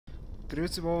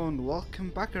Grüezi wohl und welcome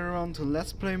back everyone to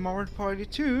Let's Play Mario Party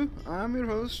 2. I'm your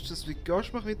host, je suis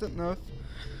Goshmach89,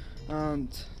 and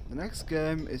the next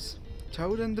game is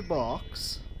Toad in the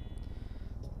Box.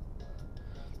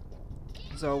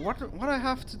 So what I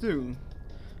have to do,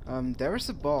 there is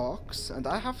a box and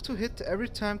I have to hit every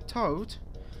time Toad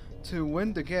to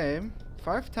win the game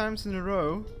 5 times in a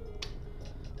row.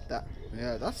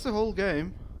 That's the whole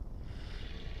game.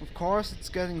 Of course it's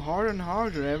getting harder and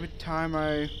harder every time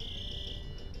I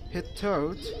hit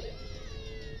Toad.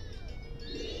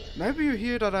 Maybe you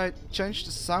hear that I changed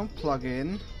the sound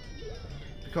plugin,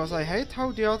 because I hate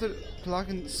how the other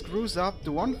plugin screws up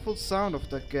the wonderful sound of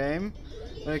that game.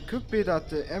 And it could be that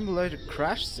the emulator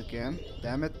crashes again.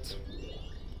 Damn it.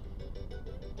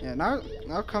 Yeah,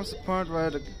 now comes the point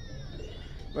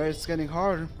where it's getting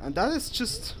harder, and that is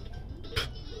just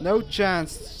no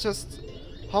chance. It's just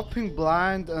hopping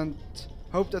blind and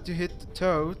hope that you hit the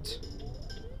Toad.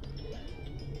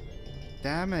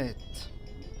 Damn it.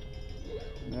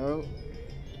 No.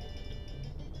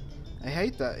 I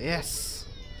hate that. Yes.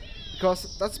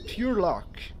 Because that's pure luck.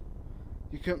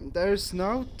 There's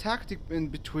no tactic in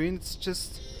between. It's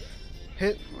just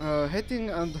hitting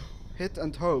and hit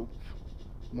and hope.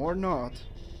 More not.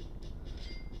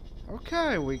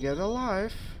 Okay, we get a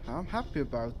life. I'm happy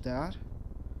about that.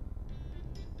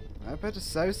 I better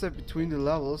save that between the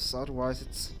levels,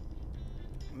 otherwise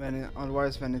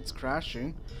when it's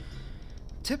crashing.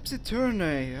 Tipsy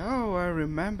Tourney. Oh, I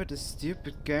remember the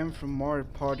stupid game from Mario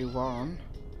Party 1.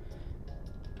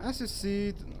 As you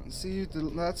see the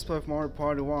Let's Play of Mario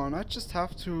Party 1, I just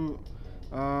have to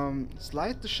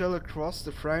slide the shell across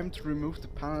the frame to remove the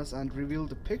panels and reveal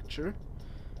the picture.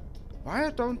 Why I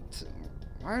don't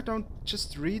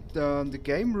just read the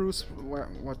game rules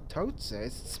what Toad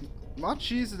says? It's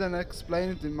much easier than explain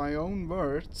it in my own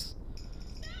words.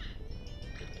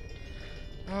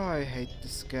 Oh, I hate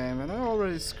this game, and I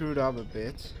already screwed up a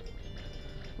bit.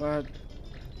 But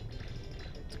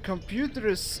the computer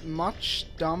is much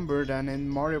dumber than in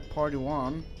Mario Party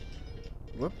 1.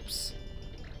 Whoops.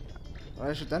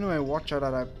 I should anyway watch out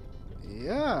that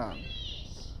Yeah,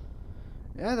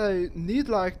 they need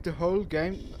like the whole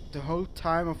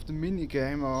time of the mini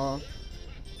game, or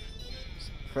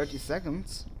 30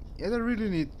 seconds. Yeah,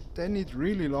 they need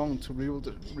really long to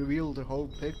reveal the whole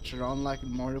picture, unlike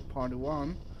in Mario Party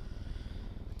 1.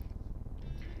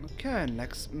 Okay,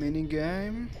 next mini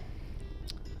game.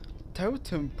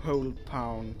 Totem Pole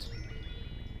Pound.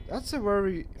 That's a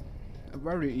very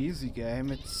easy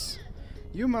game.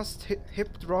 You must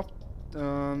hip drop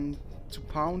to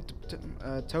pound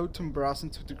totem brass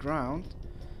into the ground.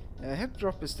 Hip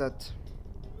drop is that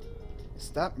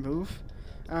move.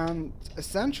 And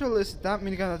essential is that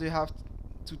minigame that you have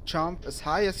to jump as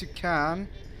high as you can.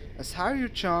 As higher you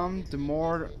jump, the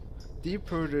more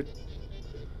deeper the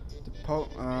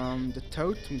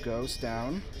totem goes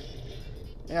down.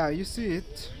 Yeah, you see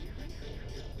it.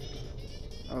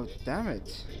 Oh, damn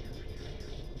it.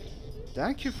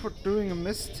 Thank you for doing a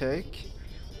mistake.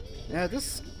 Yeah,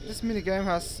 this minigame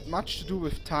has much to do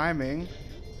with timing.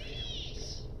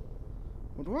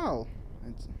 But well,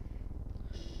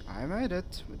 I made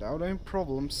it without any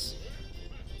problems.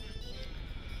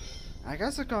 I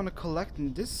guess I'm gonna collect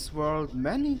in this world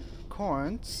many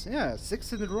coins. Yeah,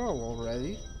 6 in a row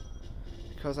already.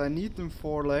 Because I need them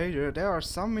for later. There are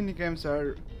some minigames that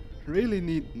I really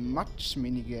need much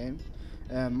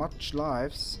much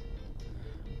lives.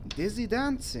 Dizzy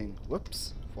dancing.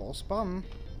 Whoops, false button.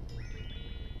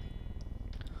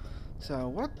 So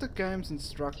what the game's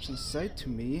instructions say to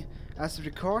me: as the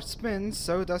record spins,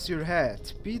 so does your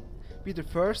head. Be the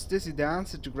first dizzy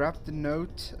dancer to grab the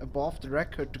note above the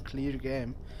record to clear the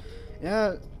game.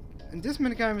 Yeah, in this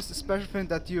minigame is the special thing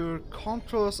that your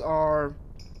controls are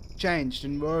changed,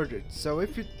 inverted. So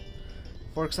if you,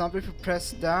 for example, if you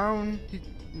press down,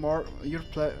 your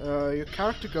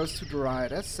character goes to the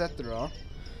right, etc.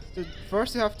 So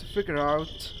first you have to figure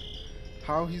out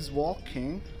how he's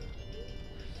walking.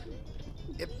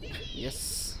 Yep,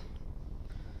 yes.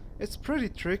 It's pretty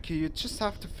tricky. You just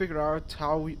have to figure out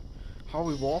how he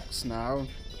walks now.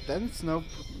 Then it's no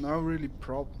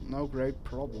great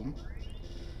problem.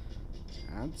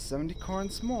 And 70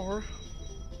 coins more.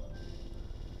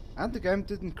 And the game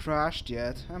didn't crash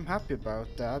yet. I'm happy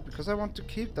about that, because I want to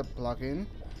keep that plugin.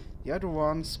 The other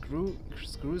one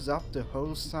screws up the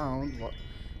whole sound,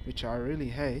 which I really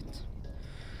hate.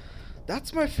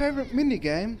 That's my favorite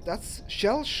minigame. That's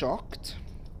Shell Shocked.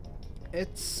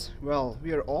 Well,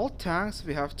 we are all tanks,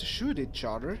 we have to shoot each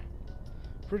other.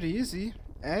 Pretty easy.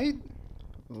 A.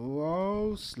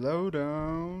 Whoa, slow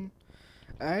down.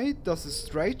 A does a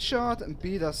straight shot and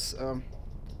B does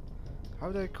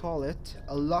how do I call it?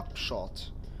 A lob shot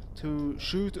to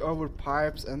shoot over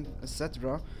pipes and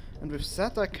etc. And with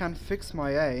that I can fix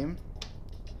my aim.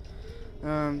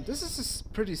 This is a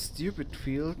pretty stupid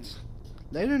field.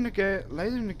 Later in the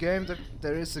game,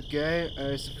 there is a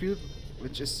field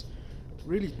which is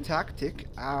really tactic.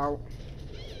 Ow!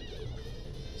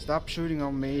 Stop shooting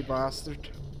on me, bastard!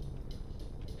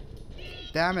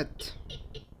 Damn it!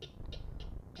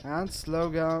 And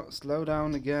slow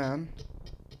down again.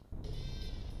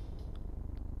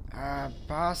 Ah,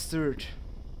 bastard!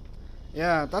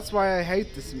 Yeah, that's why I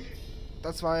hate this.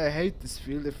 That's why I hate this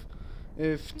field.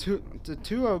 If the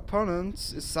two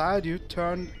opponents beside you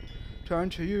turn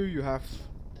to you, you have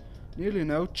nearly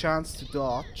no chance to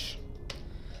dodge.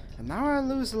 And now I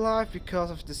lose a life because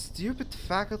of the stupid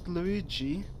faggot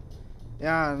Luigi.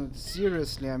 Yeah, and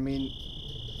seriously, I mean,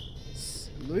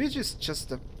 Luigi's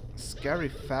just a scary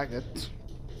faggot.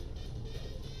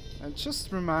 And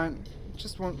just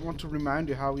want to remind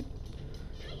you how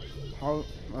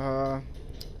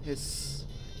his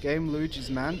game Luigi's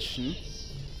Mansion.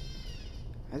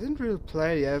 I didn't really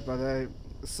play yet, but I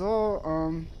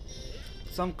saw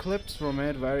some clips from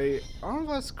it where he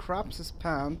always craps his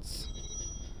pants.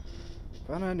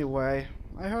 But anyway,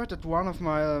 I heard that one of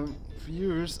my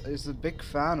viewers is a big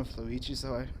fan of Luigi,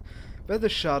 so I better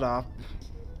shut up.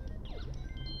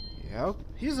 Yep,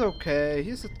 he's okay.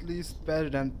 He's at least better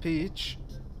than Peach.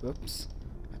 Whoops.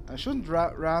 I shouldn't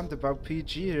rant about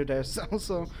Peach either. There's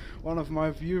also one of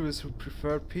my viewers who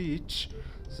prefer Peach,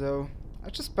 so I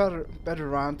just better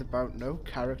rant about no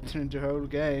character in the whole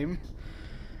game.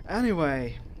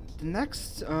 Anyway, the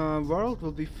next world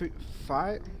will be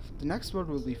 5. The next world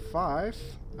will be 5,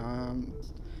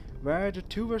 where the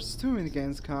 2 vs 2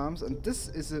 minigames comes, and this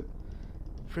is a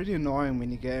pretty annoying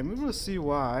minigame. We will see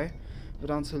why. But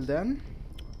until then,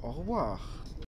 au revoir.